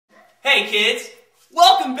Hey kids,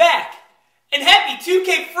 welcome back, and happy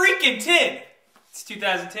 2K10! It's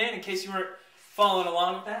 2010, in case you weren't following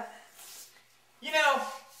along with that. You know,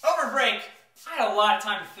 over break, I had a lot of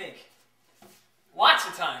time to think. Lots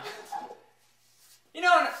of time. You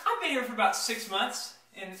know, and I've been here for about 6 months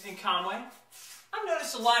in Conway. I've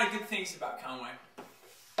noticed a lot of good things about Conway.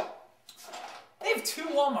 They have 2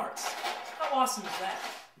 Walmarts. How awesome is that?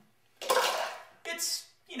 It's,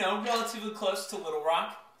 you know, relatively close to Little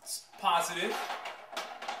Rock. It's positive.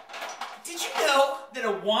 Did you know that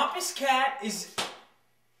a Wampus cat is...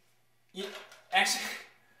 Actually,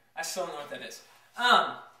 I still don't know what that is.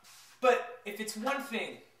 But if it's one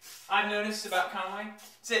thing I've noticed about Conway,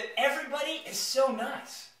 it's that everybody is so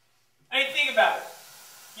nice. I mean, think about it.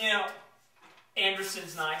 You know,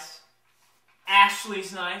 Anderson's nice.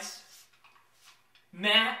 Ashley's nice.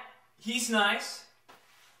 Matt, he's nice.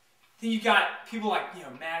 Then you got people like, you know,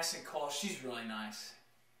 Madison Cole, she's really nice.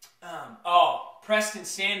 Preston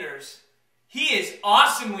Sanders, he is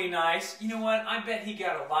awesomely nice. You know what? I bet he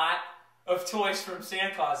got a lot of toys from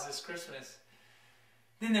Santa Claus this Christmas.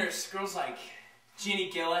 Then there's girls like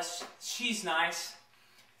Jenny Gillis, she's nice.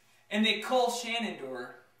 And then Cole Shenandoah,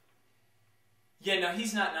 yeah, no,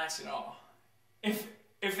 he's not nice at all. In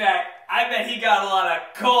fact, I bet he got a lot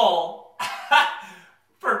of coal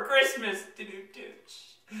for Christmas.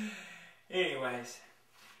 Anyways.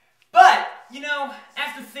 But, you know,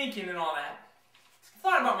 after thinking and all that, I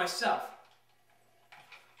thought about myself.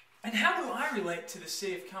 And how do I relate to the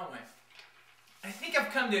city of Conway? I think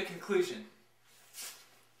I've come to a conclusion.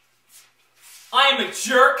 I am a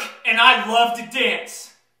jerk and I love to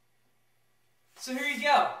dance. So here you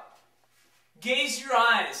go. Gaze your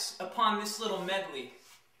eyes upon this little medley.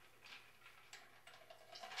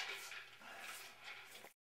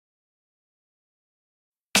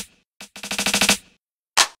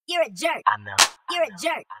 You're a jerk. I know. You're a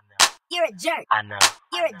jerk. I know. You're a jerk. I know.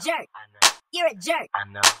 You're a jerk. I know. You're a jerk. I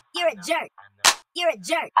know. You're a jerk. I know. You're a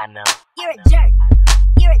jerk. I know. You're a jerk.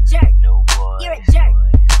 You're a jerk. No boy. You're a jerk.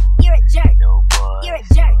 You're a jerk. No boy. You're a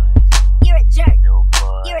jerk. You're a jerk. No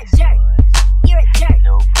boy. You're a jerk. You're a jerk.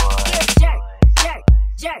 No boy. You're a jerk. Jerk.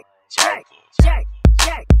 Jerk. Jerk. Jerk.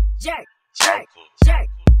 Jerk. Jerk. Jerk.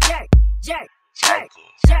 Jerk. Jerk. Jerk.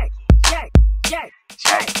 Jerk. Jerk.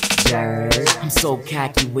 Jerk. Jerk. I'm so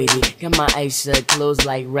cocky with it. Got my eyes shut, closed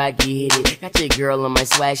like Rocky hit it. Got your girl on my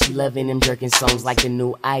swag, she loving them jerking songs like the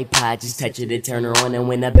new iPod. Just touch it to turn her on, and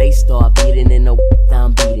when the bass start beating and the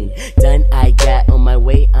I'm beating. Done, I got on my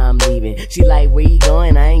way, I'm leaving. She like, where you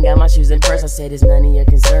going? I ain't got my shoes in purse. I said, it's none of your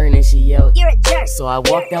concern, and she yelled, You're a jerk. So I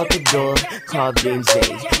walked out the door, called Ben J.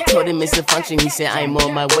 Told him it's a function, he said, I'm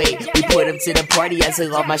on my way. We put up to the party, I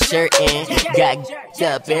took off my shirt and got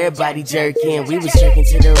up, everybody jerking. We was jerking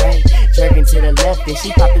to the right, jerking to the left, and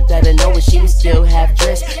she popped up out of nowhere, she was still half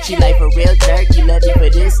dressed. She like, for real jerk, you love me for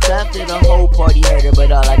this stuff. Till the whole party heard her,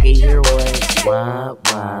 but all I could hear was wah,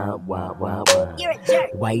 wah, wah, wah, wah. You're a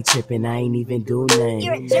jerk. Why you tripping? I ain't even do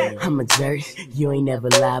You're a nothing. jerk. I'm a jerk, you ain't never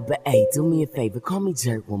lied, but hey, do me a favor, call me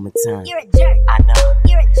jerk one more time. You're a jerk. I know.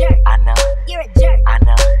 You're a jerk. I know. You're a jerk. I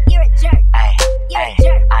know. You're a jerk. Hey. You're a Hey.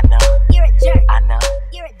 jerk. I know. You're a jerk. I know.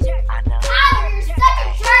 You're a jerk. I know. You're such a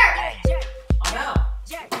jerk. Hey. I know.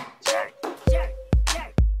 Jerk. Jerk. Jerk.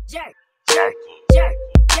 Jerk. Jerk. Jerky. Jerk.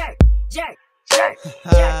 Jerk. Jerk. Jerk.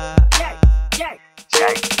 Jerk. Jerk.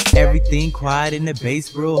 Jerk. Everything quiet in the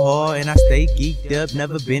bass real hard, and I stay geeked up,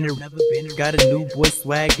 never been a got a new boy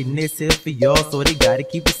swag in this here for y'all, so they gotta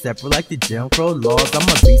keep it separate like the Jim Crow laws. I'm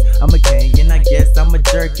a beast, I'm a king, and I guess I'm a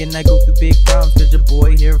jerk, and I go through big crimes cause your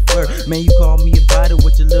boy here flirt. Man, you call me about it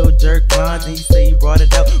with your little jerk lines, and you say you brought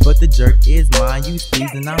it out, but the jerk is mine. You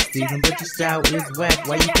season, I'm season, but your style is whack.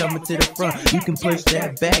 Why you coming to the front? You can push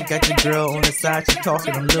that back. Got your girl on the side, she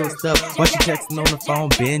talking them little stuff while she texting on the phone,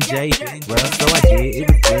 Ben J. Well, so I did, it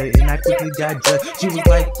was good, and I quickly got dressed. She was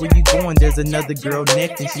like, where you going? There's another girl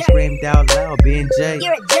next, and she screamed out loud, Ben J.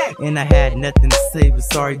 You're a jerk. And I had nothing to say, but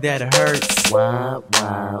sorry that it hurts. Wah,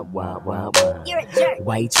 wah, wah, wah, wah. You're a jerk.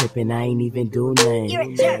 Why you tripping? I ain't even do nothing. You're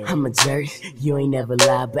a jerk. I'm a jerk, you ain't never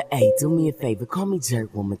lied, but hey, do me a favor, call me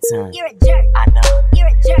jerk one more time. You're a jerk. I know. You're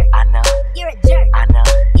a jerk. I know. You're a jerk. I know.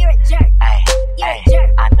 You're a jerk. Hey. You're a Hey. jerk.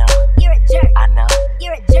 I know. You're a jerk. I know.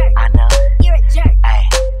 You're a jerk. I know. You're a jerk. Hey.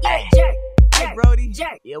 You're Hey. a jerk. Hey, Brody.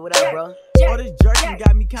 Jerk. Yeah, what up, bro? All this jerking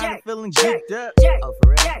got me kind of feeling geeked up. Jerk. Oh, for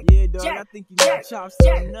real? Jerk. Yeah, dog, Jerk. I think you need to chop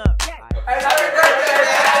something up. Hey, happy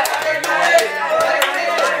birthday, Dad!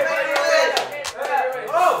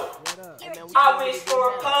 Oh! I wish for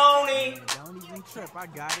a pony. Don't even trip, I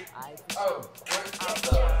got it. Oh, where's the